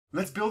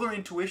Let's build our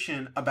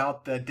intuition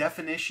about the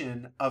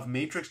definition of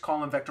matrix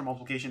column vector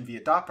multiplication via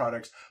dot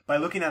products by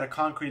looking at a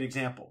concrete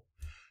example.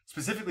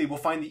 Specifically, we'll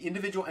find the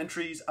individual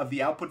entries of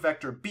the output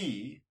vector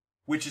B,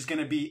 which is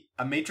going to be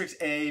a matrix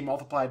A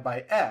multiplied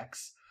by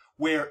X,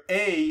 where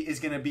A is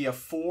going to be a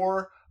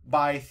 4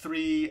 by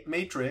 3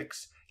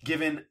 matrix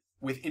given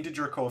with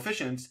integer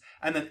coefficients,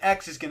 and then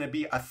X is going to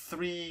be a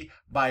 3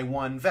 by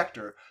 1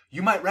 vector.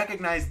 You might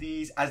recognize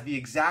these as the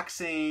exact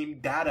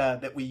same data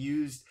that we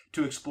used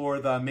to explore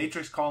the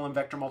matrix column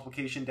vector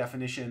multiplication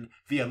definition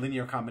via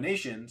linear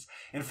combinations.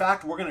 In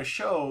fact, we're going to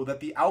show that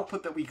the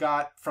output that we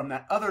got from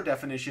that other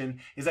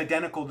definition is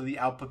identical to the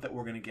output that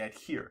we're going to get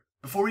here.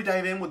 Before we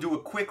dive in, we'll do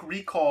a quick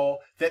recall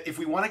that if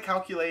we want to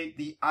calculate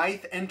the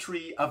ith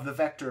entry of the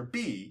vector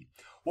B,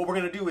 what we're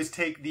going to do is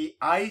take the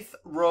ith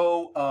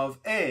row of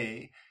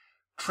A,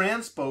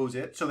 transpose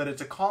it so that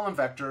it's a column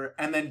vector,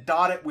 and then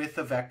dot it with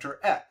the vector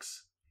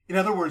X. In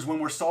other words, when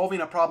we're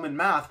solving a problem in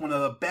math, one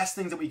of the best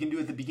things that we can do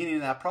at the beginning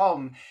of that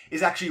problem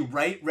is actually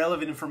write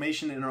relevant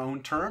information in our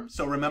own terms.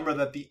 So remember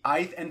that the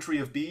ith entry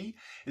of B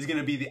is going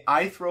to be the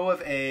ith row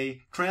of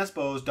A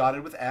transpose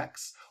dotted with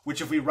X,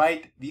 which if we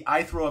write the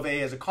ith row of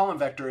A as a column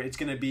vector, it's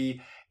going to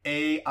be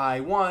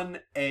AI1,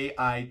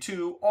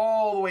 AI2,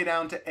 all the way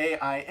down to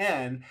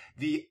AIN.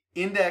 The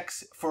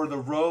index for the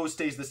row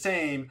stays the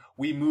same.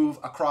 We move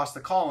across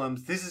the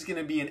columns. This is going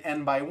to be an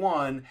n by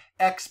 1.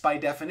 X by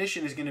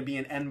definition is going to be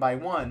an n by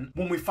 1.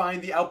 When we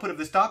find the output of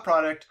this dot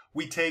product,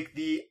 we take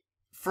the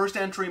first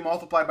entry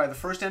multiplied by the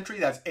first entry,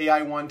 that's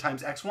AI1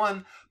 times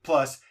X1,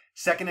 plus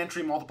second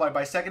entry multiplied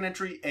by second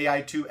entry,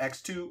 AI2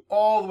 X2,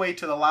 all the way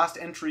to the last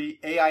entry,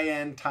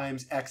 AIN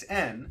times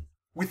XN.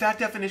 With that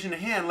definition in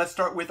hand, let's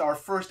start with our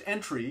first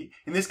entry.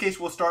 In this case,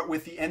 we'll start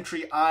with the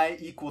entry I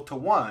equal to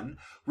 1.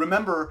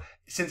 Remember,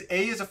 since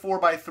A is a 4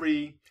 by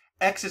 3,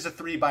 X is a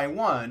 3 by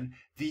 1,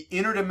 the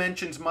inner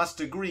dimensions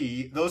must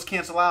agree. Those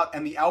cancel out,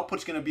 and the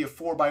output's going to be a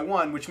 4 by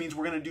 1, which means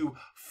we're going to do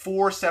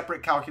 4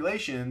 separate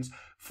calculations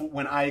for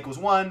when I equals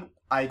 1,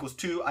 I equals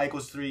 2, I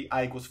equals 3,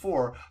 I equals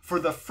 4. For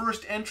the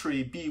first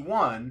entry,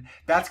 B1,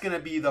 that's going to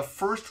be the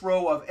first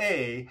row of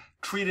A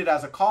treated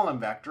as a column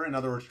vector, in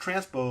other words,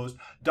 transposed,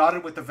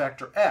 dotted with the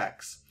vector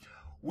X.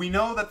 We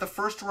know that the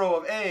first row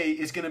of A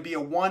is going to be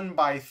a 1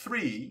 by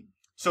 3.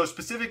 So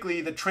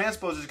specifically, the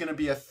transpose is going to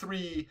be a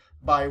 3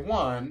 by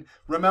 1.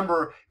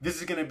 Remember, this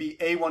is going to be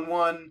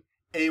A11,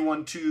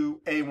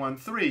 A12,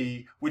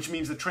 A13, which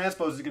means the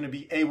transpose is going to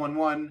be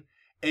A11,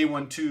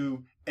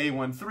 A12,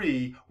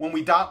 A13. When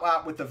we dot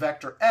that with the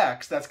vector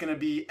X, that's going to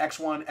be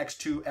X1,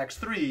 X2,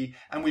 X3,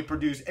 and we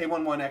produce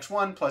A11,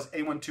 X1 plus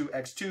A12,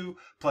 X2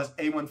 plus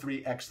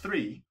A13,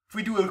 X3. If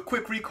we do a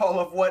quick recall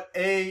of what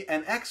A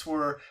and X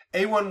were,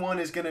 A11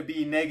 is going to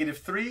be negative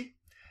 3,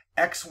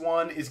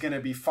 X1 is going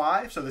to be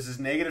 5, so this is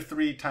negative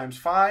 3 times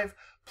 5,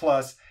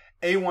 plus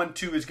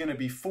A12 is going to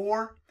be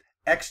 4,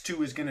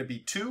 X2 is going to be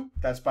 2,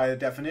 that's by the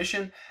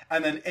definition,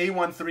 and then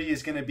A13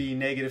 is going to be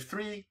negative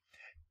 3,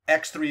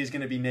 X3 is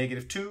going to be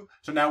negative 2.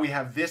 So now we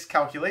have this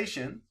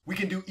calculation. We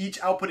can do each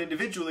output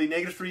individually.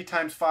 Negative 3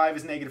 times 5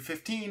 is negative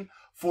 15.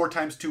 4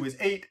 times 2 is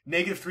 8.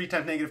 Negative 3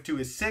 times negative 2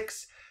 is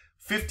 6.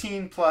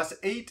 15 plus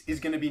 8 is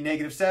going to be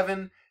negative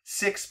 7.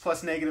 6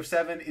 plus negative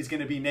 7 is going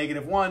to be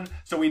negative 1.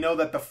 So we know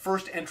that the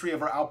first entry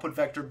of our output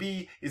vector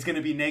B is going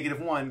to be negative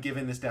 1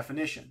 given this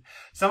definition.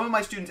 Some of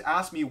my students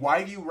ask me,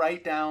 why do you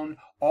write down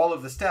all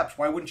of the steps?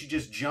 Why wouldn't you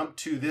just jump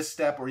to this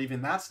step or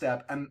even that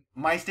step? And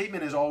my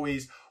statement is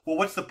always, well,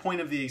 what's the point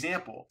of the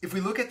example? If we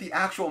look at the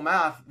actual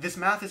math, this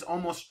math is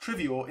almost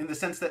trivial in the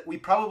sense that we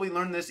probably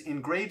learned this in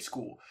grade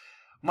school.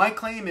 My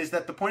claim is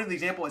that the point of the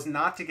example is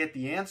not to get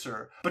the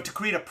answer, but to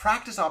create a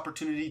practice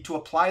opportunity to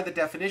apply the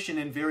definition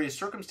in various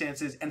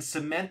circumstances and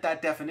cement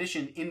that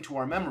definition into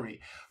our memory.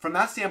 From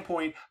that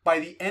standpoint, by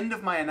the end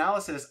of my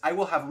analysis, I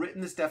will have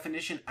written this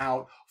definition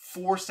out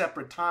 4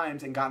 separate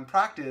times and gotten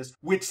practice,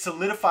 which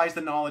solidifies the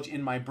knowledge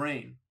in my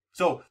brain.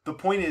 So the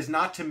point is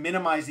not to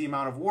minimize the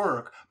amount of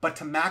work, but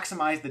to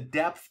maximize the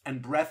depth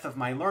and breadth of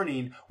my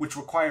learning, which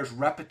requires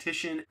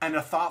repetition and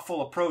a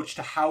thoughtful approach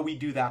to how we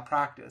do that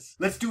practice.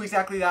 Let's do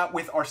exactly that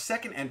with our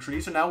second entry.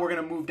 So now we're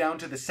going to move down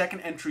to the second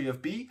entry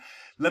of B.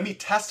 Let me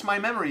test my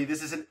memory.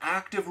 This is an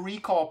active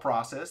recall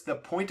process. The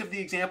point of the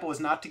example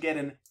is not to get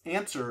an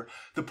answer.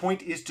 The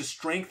point is to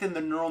strengthen the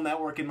neural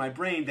network in my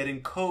brain that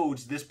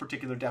encodes this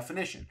particular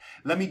definition.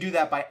 Let me do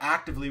that by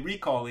actively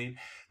recalling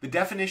the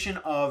definition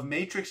of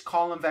matrix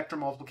column vector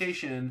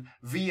multiplication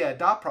via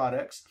dot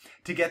products.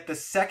 To get the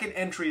second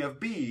entry of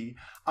B,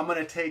 I'm going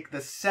to take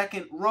the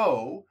second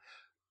row,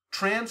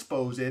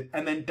 transpose it,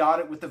 and then dot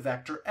it with the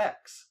vector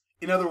X.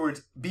 In other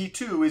words,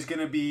 B2 is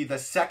going to be the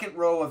second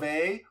row of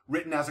A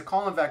written as a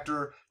column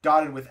vector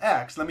dotted with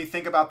X. Let me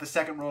think about the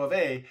second row of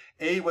A.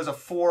 A was a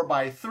 4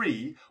 by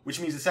 3,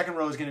 which means the second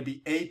row is going to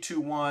be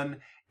A21,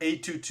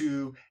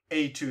 A22,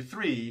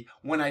 A23.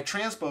 When I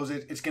transpose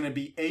it, it's going to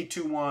be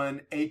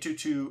A21,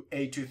 A22,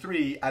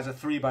 A23 as a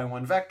 3 by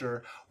 1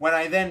 vector. When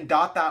I then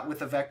dot that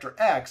with a vector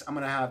x, I'm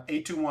going to have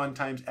A21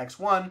 times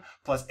x1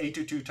 plus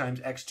A22 times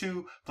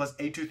x2 plus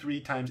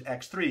A23 times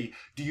x3.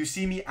 Do you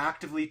see me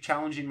actively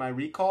challenging my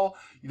recall?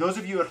 Those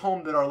of you at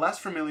home that are less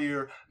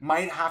familiar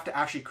might have to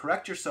actually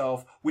correct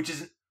yourself, which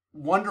is a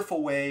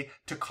wonderful way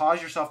to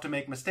cause yourself to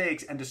make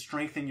mistakes and to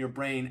strengthen your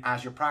brain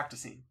as you're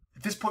practicing.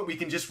 At this point, we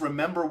can just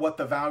remember what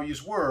the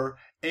values were.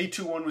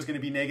 A21 was going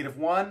to be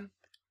 -1,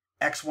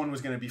 x1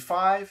 was going to be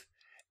 5,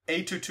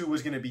 A22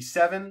 was going to be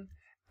 7,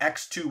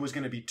 x2 was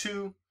going to be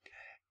 2,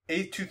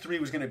 A23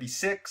 was going to be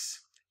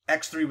 6,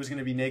 x3 was going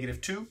to be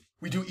 -2.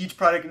 We do each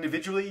product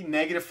individually,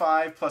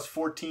 -5 plus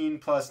 14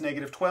 plus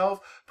 -12.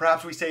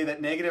 Perhaps we say that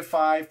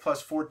 -5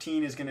 plus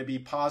 14 is going to be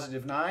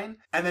 +9.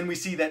 And then we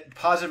see that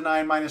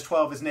 +9 minus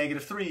 12 is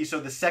 -3. So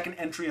the second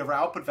entry of our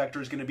output vector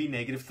is going to be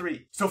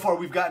 -3. So far,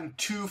 we've gotten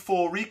 2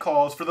 full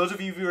recalls. For those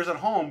of you viewers at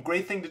home,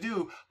 great thing to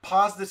do.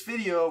 Pause this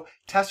video,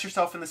 test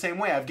yourself in the same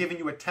way. I've given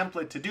you a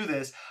template to do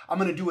this. I'm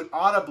going to do it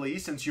audibly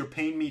since you're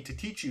paying me to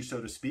teach you, so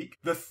to speak.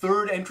 The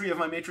third entry of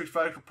my matrix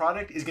vector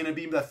product is going to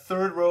be the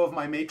third row of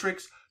my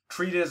matrix,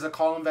 treated as a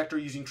column vector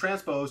using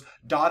transpose,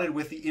 dotted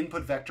with the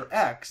input vector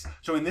x.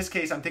 So in this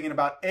case, I'm thinking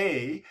about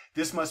A.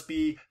 This must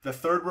be the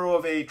third row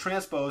of A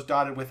transpose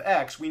dotted with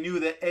x. We knew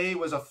that A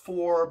was a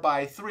 4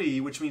 by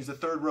 3, which means the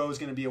third row is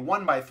going to be a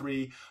 1 by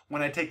 3.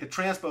 When I take the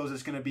transpose,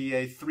 it's going to be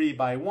a 3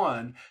 by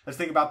 1. Let's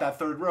think about that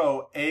third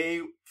row.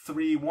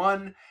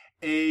 A31,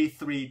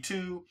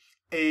 A32,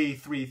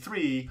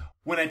 A33.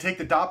 When I take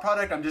the dot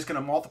product, I'm just going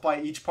to multiply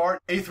each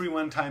part.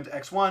 A31 times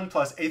x1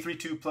 plus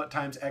A32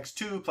 times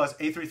x2 plus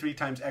A33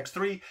 times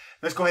x3.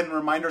 Let's go ahead and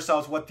remind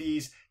ourselves what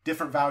these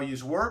different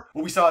values were.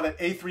 Well, we saw that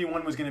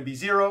A31 was going to be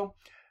 0,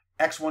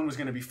 x1 was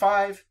going to be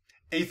 5,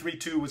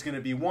 A32 was going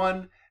to be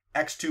 1,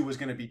 x2 was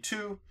going to be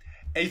 2,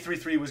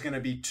 A33 was going to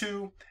be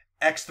 2,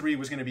 x3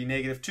 was going to be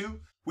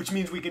 -2, which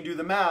means we can do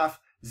the math.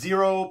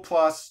 0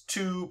 plus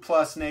 2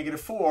 plus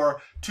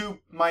 -4. 2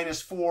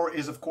 minus 4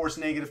 is, of course,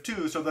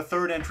 -2, so the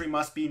third entry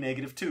must be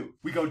 -2.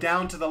 We go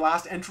down to the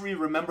last entry.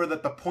 Remember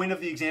that the point of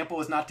the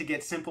example is not to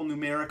get simple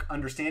numeric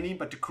understanding,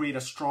 but to create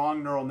a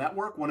strong neural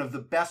network. One of the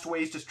best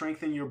ways to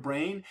strengthen your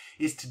brain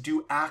is to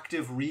do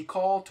active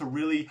recall, to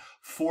really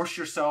force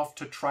yourself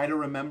to try to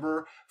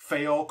remember,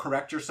 fail,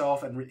 correct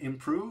yourself, and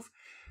improve.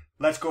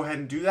 Let's go ahead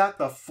and do that.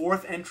 The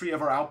fourth entry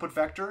of our output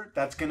vector,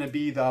 that's going to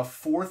be the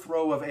fourth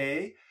row of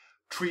A,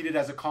 treated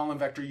as a column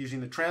vector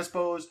using the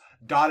transpose,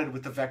 dotted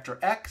with the vector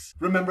x.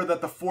 Remember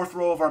that the fourth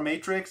row of our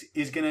matrix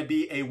is going to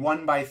be a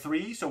 1 by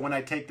 3. So when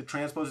I take the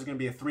transpose, it's going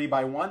to be a 3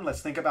 by 1.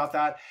 Let's think about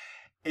that.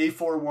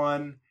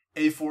 A41,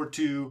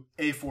 A42,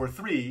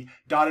 A43,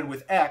 dotted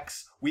with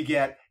x, we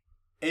get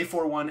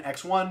A41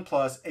 x1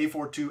 plus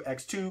A42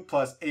 x2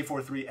 plus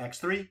A43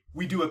 x3.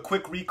 We do a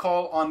quick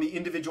recall on the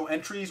individual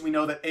entries. We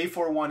know that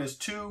A41 is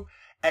 2,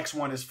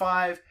 x1 is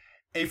 5,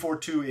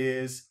 A42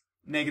 is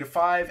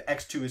 -5,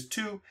 x2 is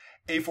 2,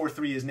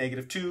 A43 is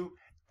 -2,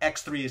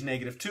 x3 is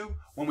 -2.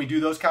 When we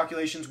do those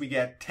calculations, we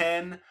get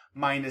 10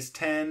 minus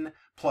 10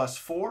 plus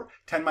 4.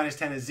 10 minus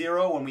 10 is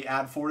 0. When we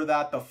add 4 to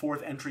that, the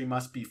fourth entry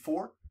must be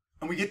 4.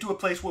 And we get to a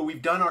place where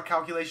we've done our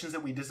calculations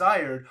that we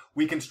desired.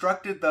 We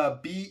constructed the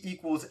B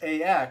equals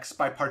AX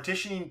by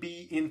partitioning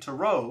B into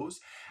rows,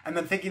 and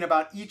then thinking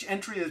about each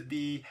entry as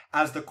B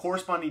as the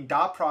corresponding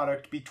dot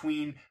product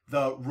between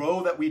the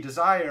row that we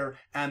desire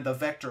and the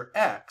vector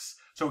X.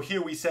 So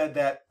here we said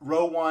that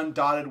row 1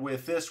 dotted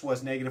with this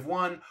was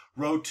 -1,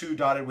 row 2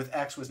 dotted with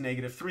x was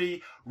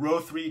 -3, row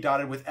 3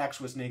 dotted with x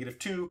was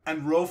 -2,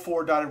 and row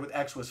 4 dotted with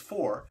x was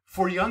 4.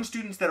 For young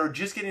students that are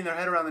just getting their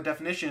head around the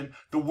definition,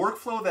 the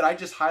workflow that I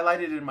just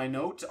highlighted in my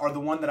notes are the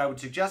one that I would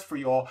suggest for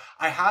you all.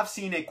 I have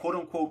seen a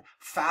quote-unquote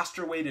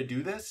faster way to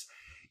do this.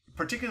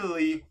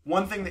 Particularly,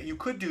 one thing that you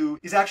could do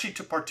is actually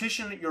to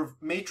partition your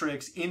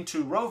matrix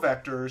into row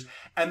vectors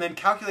and then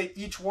calculate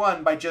each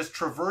one by just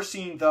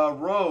traversing the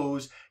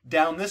rows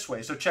down this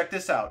way. So check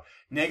this out.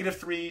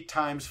 -3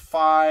 times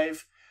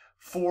 5,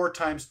 4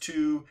 times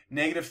 2,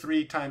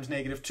 -3 times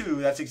 -2.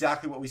 That's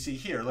exactly what we see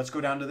here. Let's go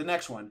down to the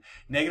next one.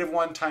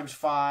 -1 times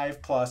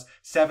 5 plus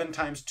 7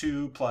 times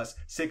 2 plus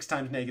 6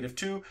 times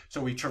 -2. So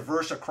we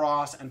traverse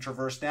across and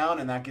traverse down,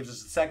 and that gives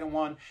us the second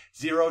one.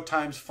 0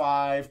 times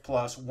 5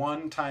 plus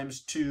 1 times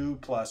 2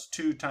 plus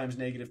 2 times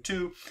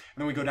 -2. And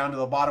then we go down to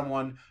the bottom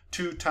one.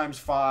 2 times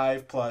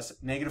 5 plus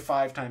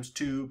 -5 times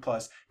 2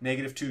 plus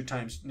 -2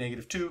 times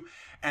 -2.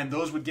 And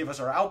those would give us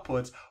our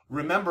outputs.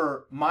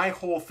 Remember, my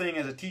whole thing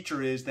as a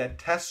teacher is that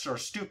tests are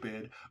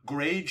stupid.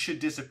 Grades should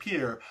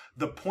disappear.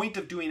 The point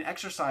of doing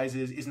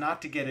exercises is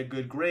not to get a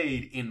good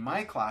grade in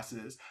my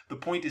classes. The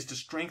point is to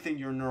strengthen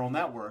your neural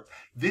network.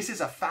 This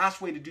is a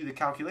fast way to do the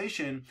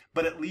calculation,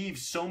 but it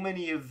leaves so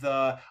many of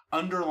the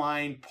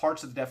underlying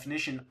parts of the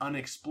definition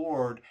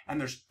unexplored, and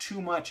there's too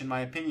much, in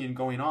my opinion,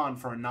 going on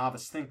for a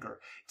novice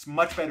thinker. It's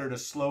much better to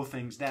slow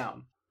things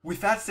down.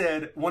 With that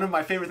said, one of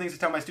my favorite things to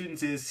tell my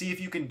students is see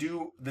if you can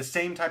do the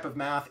same type of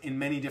math in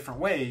many different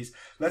ways.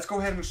 Let's go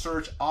ahead and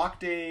search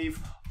Octave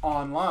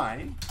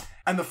Online.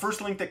 And the first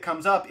link that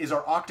comes up is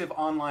our Octave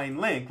Online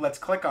link. Let's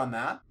click on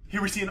that.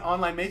 Here we see an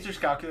online matrix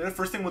calculator.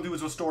 First thing we'll do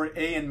is we'll store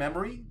A in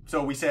memory.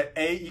 So we set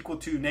A equal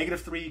to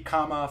 -3,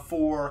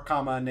 4,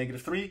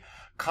 -3.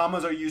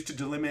 Commas are used to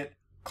delimit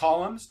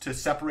columns, to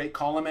separate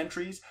column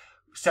entries.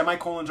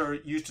 Semicolons are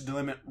used to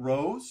delimit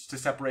rows, to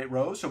separate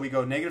rows. So we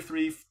go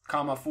 -3,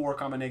 4,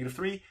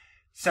 -3,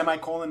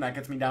 semicolon, that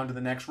gets me down to the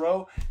next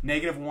row.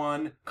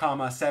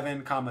 -1,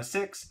 7,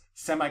 6,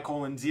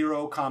 semicolon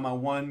 0,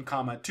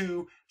 1,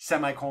 2,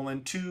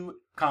 semicolon 2,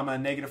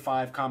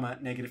 -5,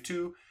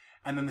 -2.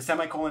 And then the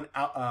semicolon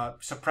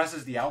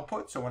suppresses the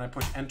output. So when I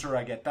push enter,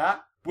 I get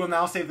that. We'll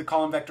now save the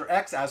column vector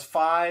x as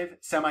 5,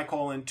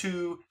 semicolon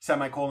 2,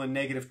 semicolon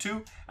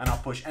 -2, and I'll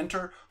push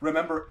enter.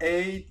 Remember,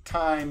 A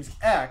times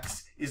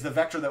x is the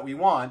vector that we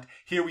want.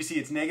 Here we see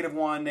it's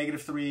 -1,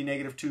 -3,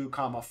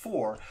 -2,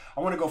 4. I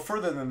want to go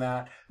further than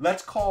that.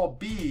 Let's call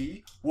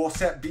B, we'll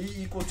set B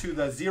equal to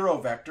the 0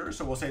 vector.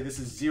 So we'll say this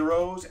is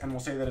zeros, and we'll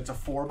say that it's a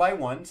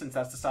 4x1, since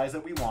that's the size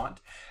that we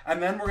want.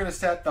 And then we're going to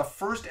set the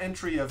first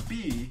entry of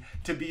B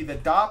to be the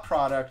dot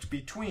product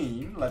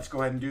between, let's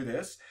go ahead and do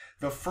this,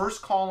 the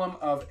first column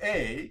of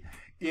A.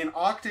 In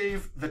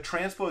Octave, the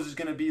transpose is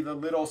going to be the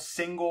little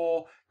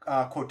single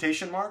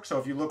quotation mark. So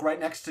if you look right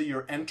next to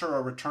your enter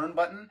or return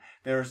button,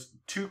 there's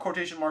 2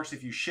 quotation marks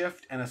if you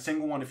shift and a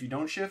single one if you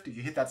don't shift. If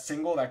you hit that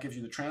single, that gives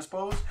you the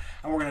transpose.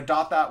 And we're going to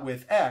dot that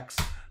with X.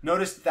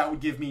 Notice that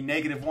would give me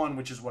 -1,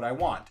 which is what I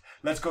want.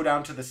 Let's go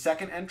down to the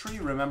second entry.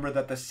 Remember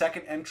that the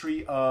second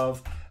entry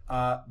of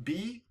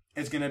B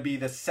is going to be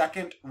the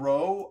second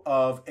row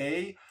of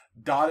A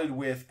dotted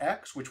with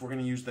X, which we're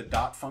going to use the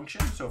dot function.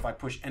 So if I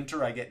push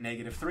enter, I get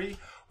 -3.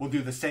 We'll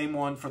do the same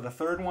one for the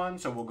third one.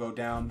 So we'll go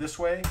down this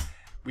way.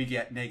 We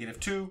get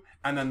 -2.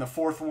 And then the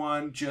fourth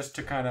one, just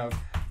to kind of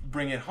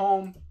bring it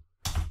home,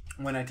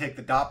 when I take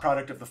the dot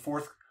product of the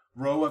fourth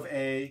row of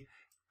A,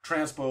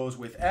 transpose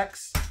with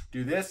X,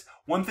 do this.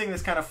 One thing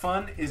that's kind of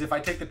fun is if I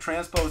take the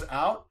transpose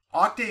out,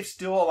 Octave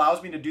still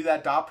allows me to do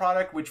that dot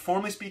product, which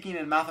formally speaking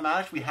in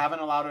mathematics, we haven't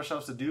allowed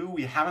ourselves to do.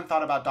 We haven't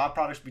thought about dot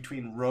products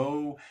between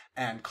row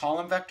and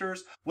column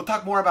vectors. We'll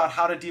talk more about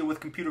how to deal with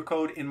computer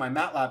code in my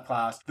MATLAB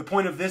class. The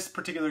point of this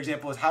particular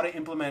example is how to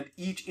implement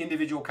each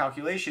individual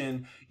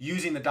calculation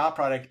using the dot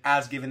product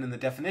as given in the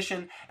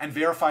definition and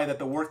verify that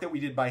the work that we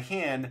did by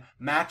hand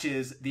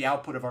matches the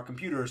output of our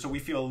computer, so we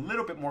feel a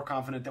little bit more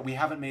confident that we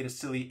haven't made a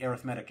silly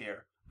arithmetic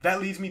error. That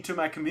leads me to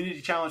my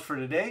community challenge for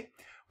today.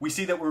 We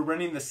see that we're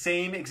running the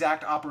same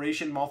exact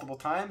operation multiple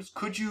times.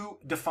 Could you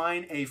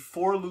define a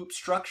for loop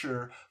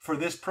structure for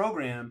this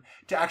program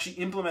to actually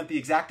implement the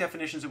exact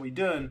definitions that we've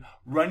done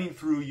running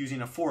through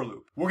using a for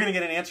loop? We're going to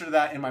get an answer to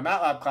that in my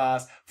MATLAB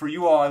class. For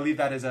you all, I leave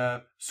that as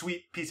a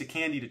sweet piece of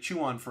candy to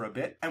chew on for a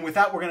bit. And with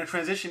that, we're going to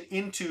transition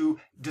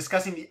into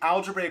discussing the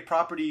algebraic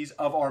properties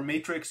of our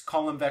matrix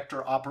column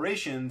vector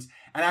operations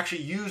and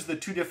actually use the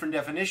 2 different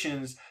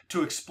definitions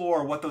to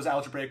explore what those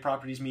algebraic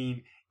properties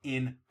mean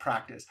in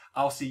practice.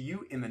 I'll see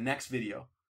you in the next video.